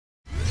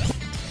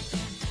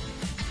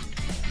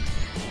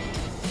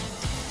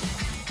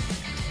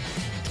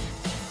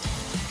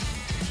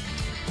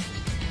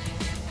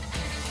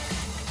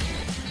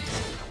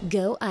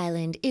Go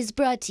Island is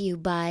brought to you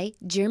by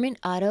German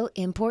Auto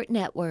Import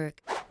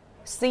Network.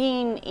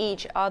 Seeing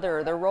each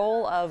other, the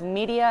role of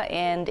media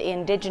and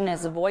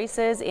Indigenous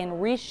voices in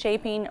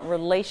reshaping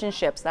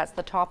relationships. That's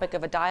the topic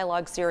of a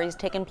dialogue series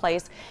taking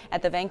place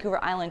at the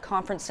Vancouver Island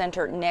Conference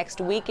Centre next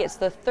week. It's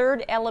the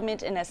third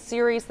element in a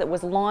series that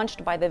was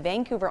launched by the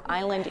Vancouver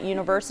Island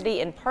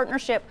University in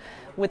partnership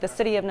with the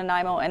City of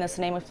Nanaimo and the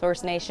Nanaimo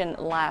First Nation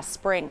last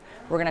spring.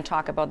 We're going to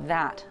talk about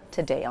that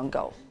today on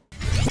Go.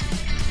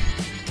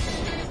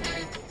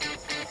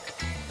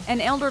 An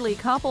elderly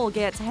couple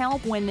gets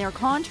help when their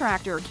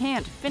contractor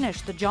can't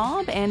finish the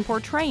job and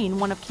portraying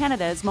one of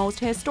Canada's most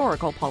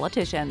historical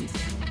politicians.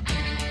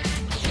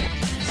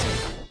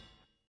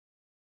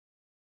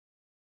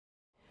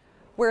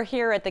 We're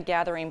here at the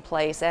Gathering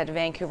Place at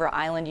Vancouver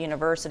Island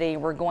University.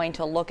 We're going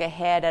to look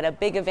ahead at a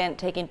big event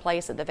taking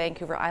place at the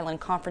Vancouver Island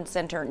Conference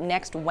Centre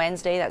next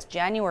Wednesday. That's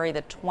January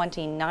the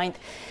 29th.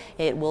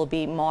 It will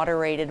be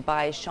moderated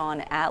by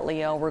Shawn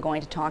Atleo. We're going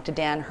to talk to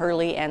Dan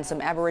Hurley and some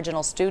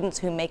Aboriginal students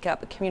who make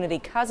up Community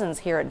Cousins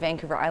here at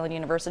Vancouver Island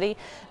University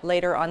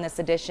later on this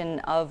edition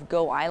of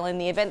Go Island.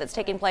 The event that's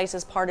taking place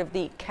is part of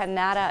the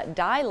Canada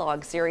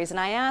Dialogue series. And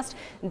I asked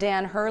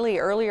Dan Hurley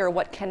earlier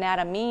what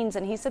Canada means,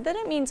 and he said that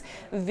it means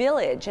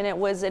village. And it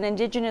was an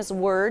Indigenous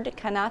word,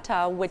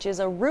 kanata, which is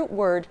a root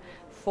word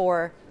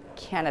for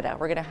Canada.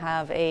 We're going to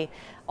have a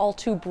all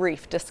too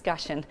brief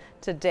discussion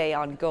today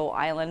on Go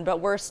Island, but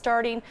we're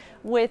starting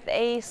with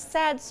a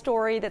sad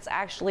story that's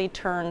actually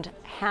turned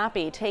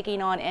happy.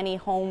 Taking on any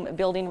home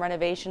building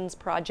renovations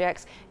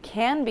projects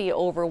can be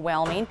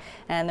overwhelming,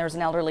 and there's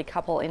an elderly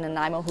couple in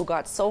Nanaimo who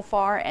got so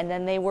far and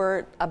then they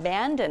were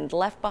abandoned,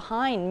 left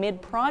behind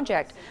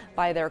mid-project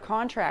by their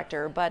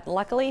contractor, but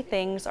luckily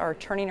things are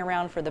turning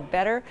around for the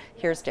better.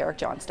 Here's Derek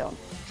Johnstone.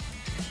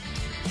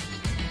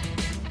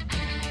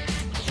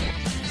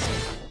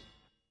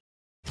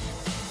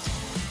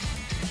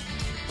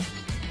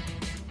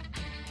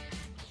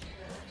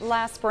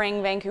 Last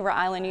spring, Vancouver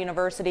Island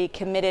University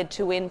committed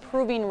to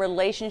improving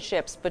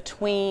relationships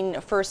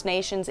between First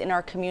Nations in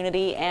our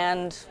community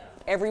and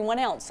everyone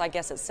else. I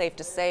guess it's safe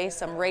to say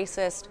some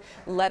racist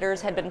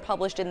letters had been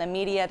published in the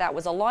media. That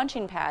was a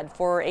launching pad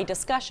for a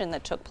discussion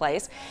that took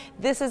place.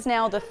 This is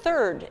now the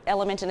third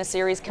element in a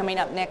series coming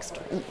up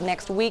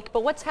next week.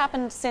 But what's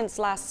happened since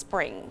last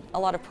spring? A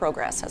lot of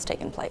progress has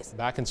taken place.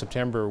 Back in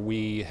September,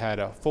 we had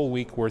a full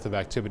week worth of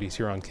activities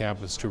here on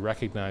campus to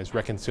recognize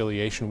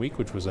Reconciliation Week,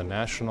 which was a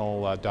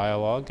national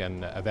dialogue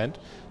and event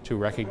to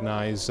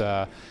recognize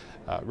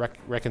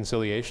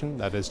reconciliation,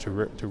 that is to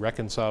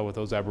reconcile with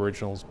those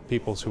Aboriginal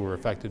peoples who were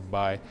affected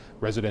by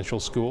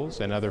residential schools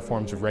and other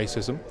forms of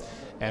racism.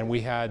 And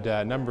we had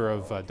a number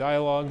of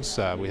dialogues,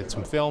 we had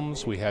some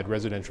films, we had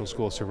residential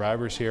school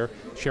survivors here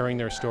sharing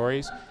their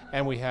stories,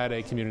 and we had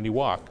a community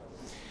walk.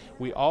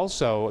 We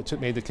also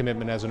made the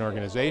commitment as an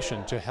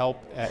organization to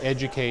help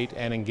educate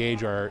and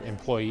engage our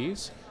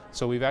employees.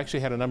 So we've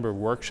actually had a number of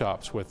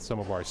workshops with some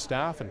of our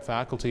staff and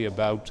faculty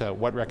about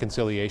what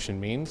reconciliation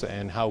means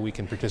and how we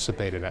can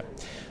participate in it.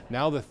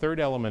 Now the third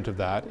element of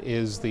that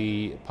is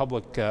the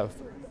public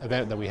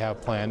event that we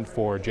have planned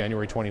for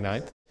January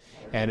 29th.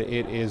 And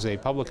it is a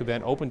public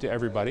event open to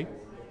everybody,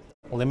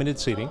 limited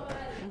seating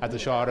at the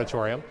Shaw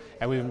Auditorium.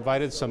 And we've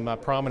invited some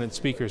prominent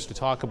speakers to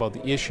talk about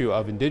the issue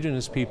of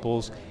Indigenous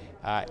peoples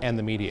and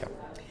the media.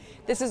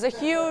 This is a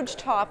huge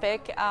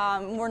topic.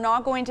 We're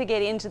not going to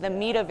get into the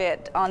meat of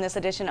it on this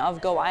edition of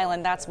Go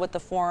Island. That's what the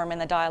forum and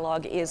the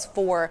dialogue is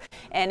for.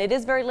 And it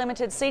is very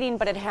limited seating,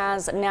 but it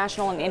has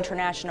national and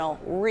international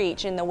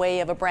reach in the way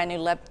of a brand new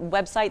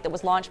website that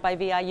was launched by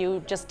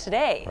VIU just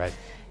today. Right.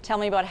 Tell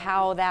me about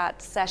how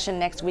that session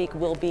next week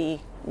will be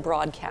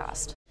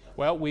broadcast.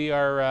 Well, we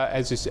are,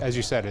 as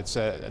you said, it's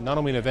not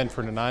only an event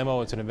for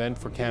Nanaimo, it's an event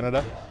for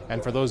Canada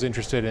and for those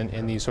interested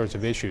in these sorts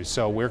of issues.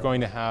 So we're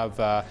going to have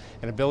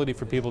an ability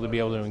for people to be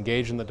able to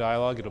engage in the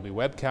dialogue. It'll be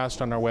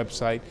webcast on our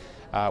website.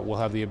 We'll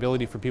have the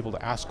ability for people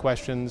to ask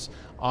questions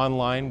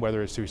online,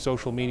 whether it's through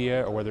social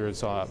media or whether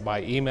it's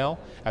by email,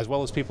 as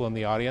well as people in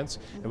the audience.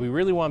 And we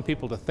really want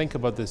people to think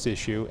about this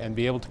issue and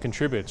be able to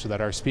contribute so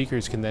that our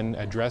speakers can then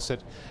address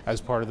it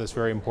as part of this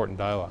very important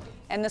dialogue.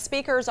 And the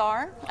speakers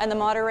are, and the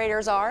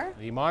moderators are?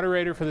 The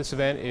moderator for this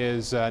event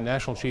is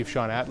National Chief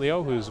Shawn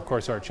Atleo, who's of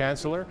course our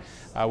Chancellor.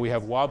 We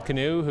have Wab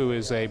Kinew, who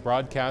is a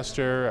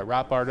broadcaster, a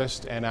rap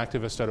artist and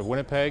activist out of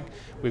Winnipeg.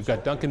 We've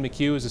got Duncan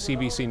McCue, who's a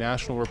CBC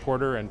National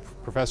reporter and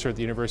professor at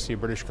the University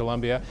of British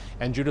Columbia,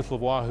 and Judith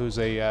Lavoie, who's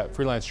a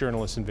freelance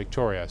journalist in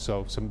Victoria.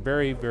 So some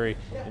very, very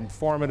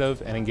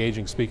informative and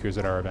engaging speakers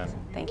at our event.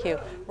 Thank you.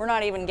 We're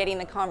not even getting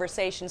the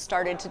conversation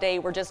started today.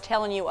 We're just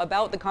telling you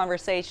about the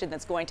conversation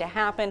that's going to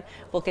happen.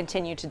 We'll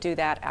continue to do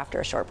that after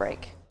a short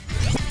break.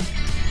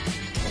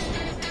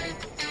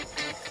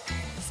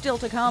 Still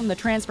to come, the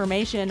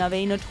transformation of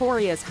a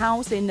notorious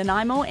house in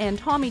Nanaimo, and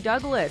Tommy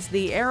Douglas,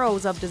 The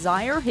Arrows of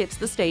Desire, hits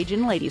the stage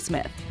in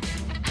Ladysmith.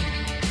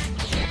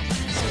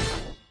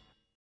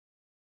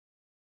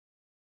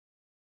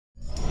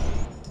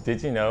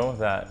 Did you know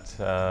that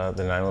the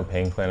Nanaimo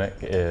Pain Clinic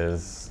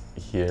is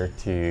here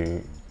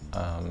to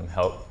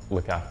help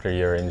look after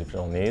your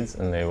individual needs,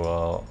 and they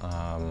will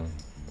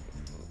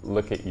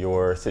look at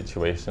your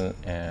situation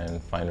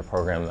and find a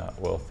program that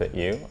will fit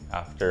you.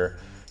 After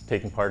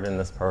taking part in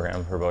this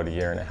program for about 1.5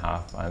 years,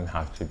 I'm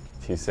happy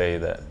to say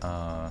that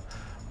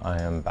I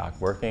am back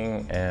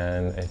working,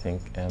 and I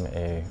think am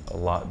a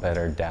lot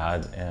better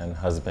dad and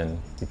husband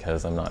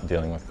because I'm not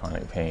dealing with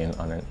chronic pain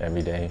on an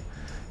everyday,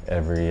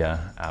 every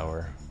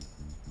hour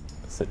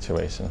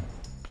situation.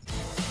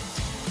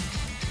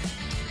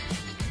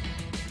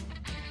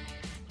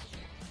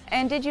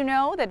 And did you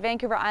know that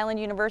Vancouver Island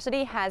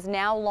University has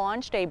now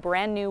launched a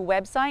brand new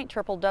website,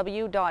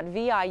 www.viu.ca.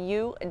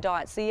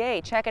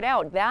 Check it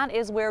out. That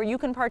is where you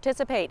can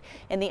participate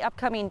in the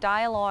upcoming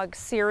dialogue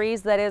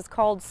series that is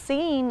called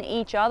Seeing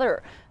Each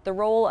Other, the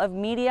role of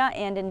media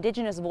and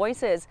Indigenous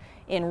voices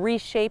in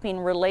reshaping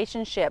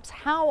relationships.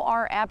 How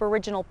are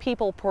Aboriginal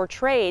people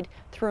portrayed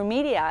through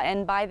media?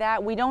 And by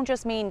that, we don't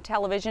just mean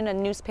television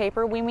and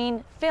newspaper, we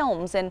mean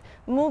films and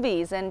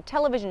movies and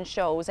television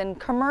shows and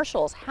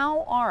commercials.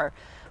 How are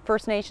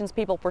First Nations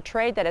people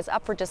portrayed? That is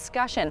up for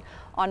discussion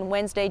on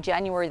Wednesday,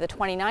 January the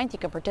 29th. You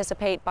can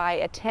participate by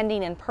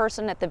attending in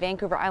person at the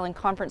Vancouver Island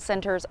Conference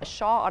Center's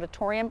Shaw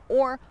Auditorium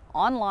or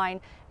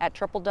online at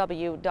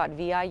www.viu.ca.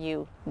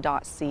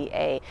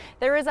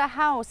 There is a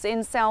house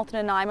in South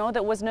Nanaimo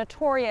that was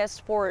notorious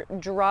for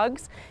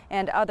drugs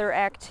and other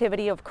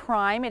activity of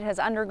crime. It has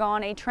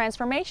undergone a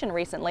transformation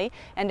recently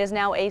and is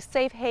now a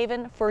safe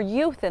haven for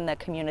youth in the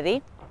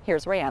community.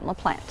 Here's Rayanne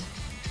LaPlante.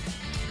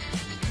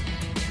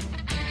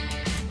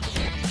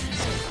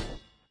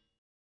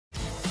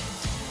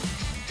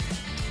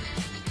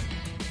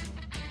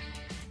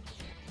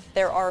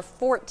 There are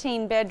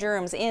 14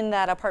 bedrooms in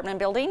that apartment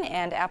building,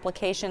 and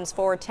applications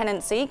for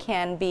tenancy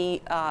can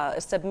be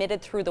submitted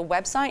through the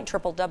website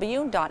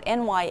www.nysa.bc.ca.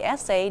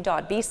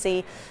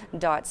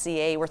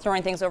 We're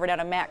throwing things over now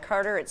to Matt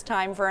Carter. It's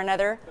time for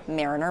another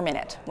Mariner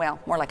Minute. Well,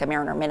 more like a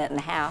Mariner Minute and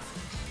a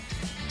half.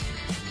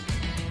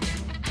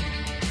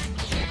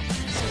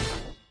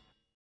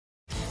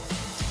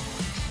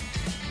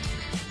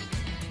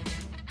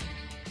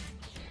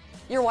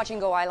 You're watching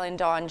Go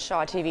Island on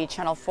Shaw TV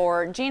Channel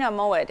 4. Gina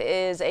Mowat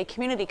is a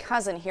community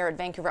cousin here at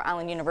Vancouver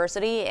Island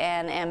University,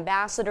 an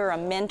ambassador, a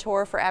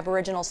mentor for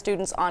Aboriginal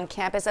students on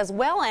campus, as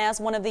well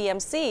as one of the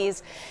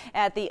MCs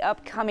at the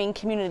upcoming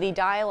community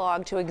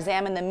dialogue to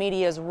examine the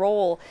media's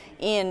role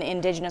in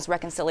Indigenous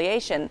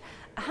reconciliation.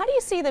 How do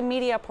you see the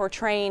media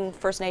portraying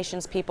First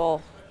Nations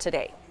people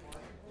today?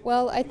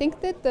 Well, I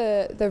think that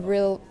the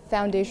real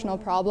foundational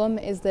problem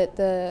is that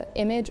the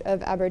image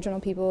of Aboriginal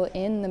people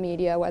in the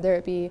media, whether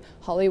it be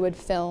Hollywood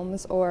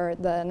films or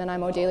the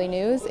Nanaimo Daily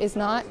News, is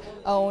not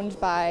owned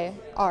by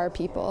our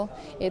people.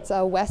 It's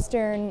a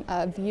Western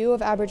view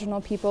of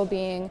Aboriginal people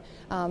being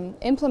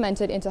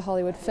implemented into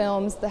Hollywood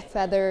films, the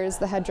feathers,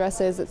 the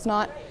headdresses.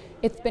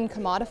 It's been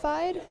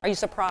commodified. Are you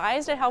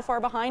surprised at how far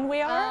behind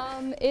we are?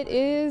 It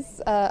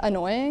is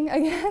annoying,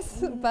 I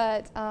guess,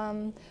 but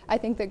I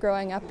think that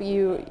growing up,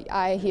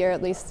 I hear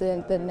at least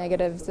the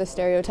negatives, the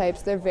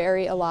stereotypes, they're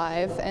very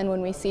alive, and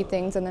when we see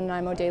things in the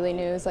Nanaimo Daily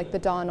News, like the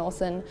Don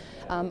Olson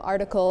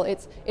article,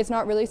 it's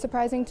not really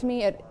surprising to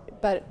me,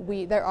 but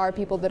there are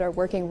people that are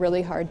working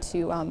really hard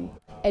to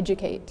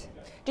educate.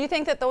 Do you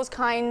think that those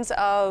kinds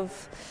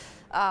of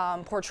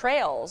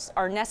portrayals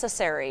are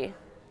necessary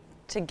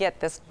to get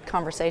this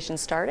conversation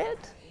started?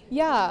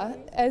 Yeah,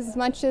 as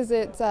much as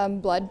it's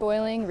blood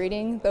boiling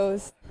reading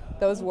those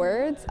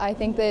words, I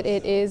think that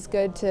it is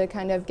good to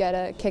kind of get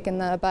a kick in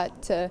the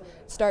butt to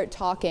start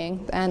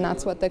talking, and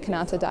that's what the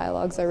Kanata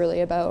dialogues are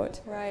really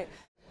about. Right.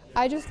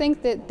 I just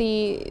think that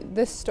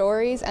the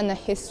stories and the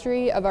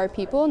history of our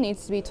people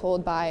needs to be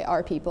told by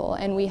our people,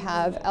 and we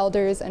have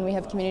elders and we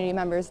have community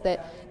members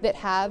that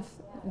have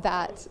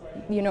that,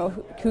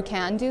 who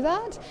can do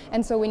that,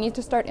 and so we need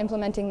to start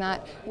implementing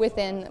that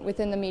within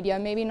the media.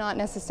 Maybe not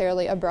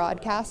necessarily a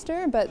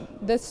broadcaster, but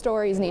the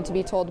stories need to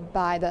be told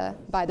by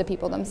the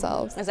people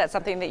themselves. Is that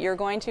something that you're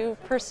going to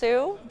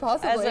pursue?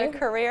 Possibly. As a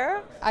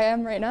career? I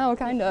am right now,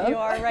 kind of. You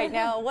are right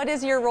now. What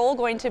is your role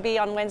going to be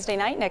on Wednesday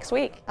night next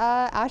week?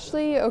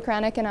 Ashley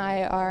Okranik and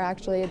I are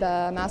actually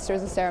the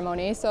Masters of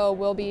Ceremony, so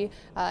we'll be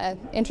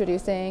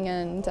introducing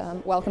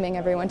and welcoming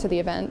everyone to the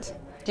event.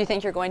 Do you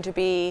think you're going to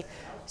be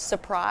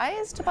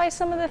surprised by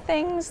some of the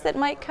things that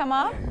might come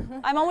up?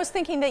 I'm always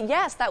thinking that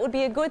yes, that would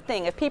be a good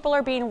thing. If people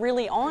are being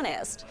really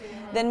honest,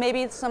 then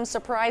maybe some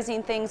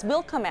surprising things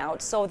will come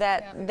out so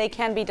that they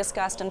can be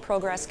discussed and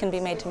progress can be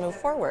made to move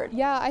forward.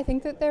 Yeah, I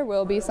think that there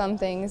will be some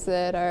things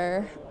that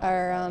are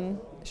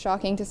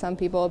shocking to some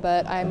people,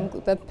 but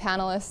the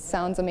panelists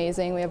sounds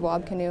amazing. We have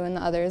Wab Kinew and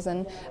the others,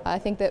 and I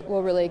think that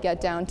we'll really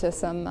get down to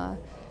some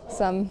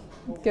some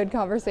good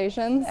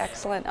conversations.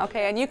 Excellent.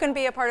 Okay, and you can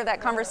be a part of that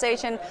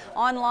conversation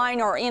online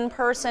or in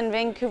person.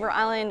 Vancouver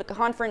Island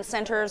Conference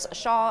Center's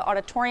Shaw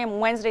Auditorium,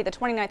 Wednesday the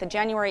 29th of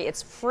January.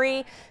 It's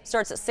free,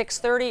 starts at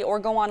 6:30, or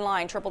go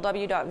online,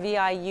 www.viu.ca.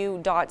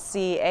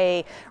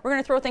 We're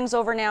going to throw things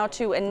over now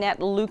to Annette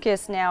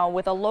Lucas now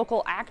with a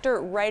local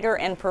actor, writer,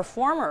 and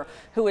performer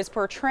who is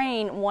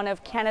portraying one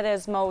of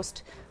Canada's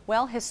most,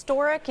 well,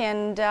 historic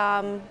and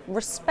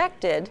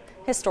respected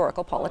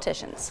historical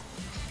politicians.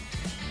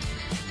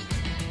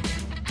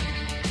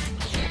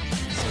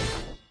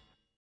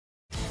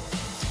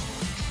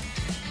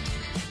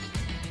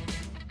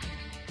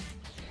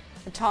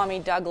 Tommy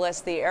Douglas,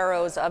 The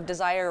Arrows of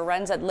Desire,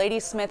 runs at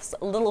Ladysmith's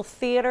Little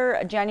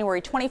Theatre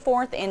January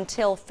 24th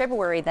until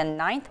February the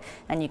 9th,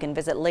 and you can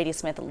visit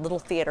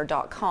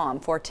ladysmithllittletheatre.com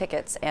for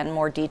tickets and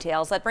more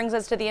details. That brings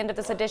us to the end of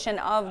this edition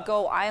of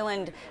Go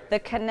Island. The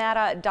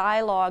Canada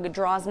Dialogue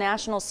draws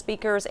national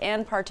speakers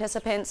and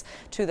participants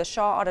to the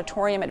Shaw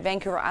Auditorium at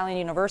Vancouver Island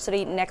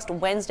University next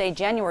Wednesday,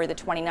 January the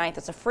 29th.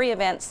 It's a free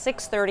event,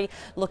 6:30,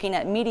 looking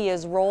at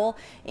media's role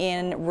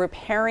in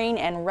repairing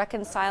and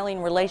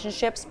reconciling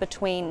relationships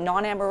between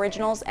non-Aboriginals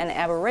and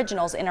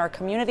Aboriginals in our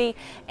community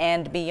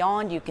and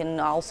beyond. You can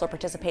also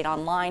participate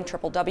online,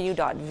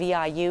 www.viu.ca.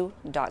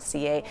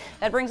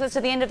 That brings us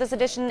to the end of this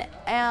edition,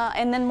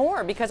 and then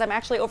more, because I'm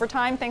actually over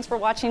time. Thanks for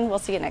watching. We'll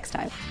see you next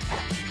time.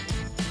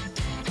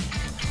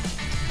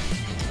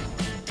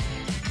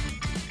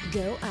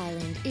 Go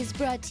Island is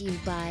brought to you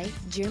by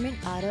German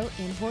Auto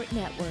Import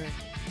Network.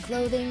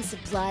 Clothing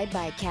supplied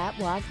by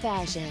Catwalk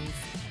Fashions.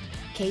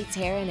 Kate's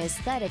Hair and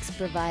Aesthetics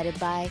provided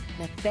by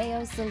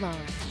Matteo Salon.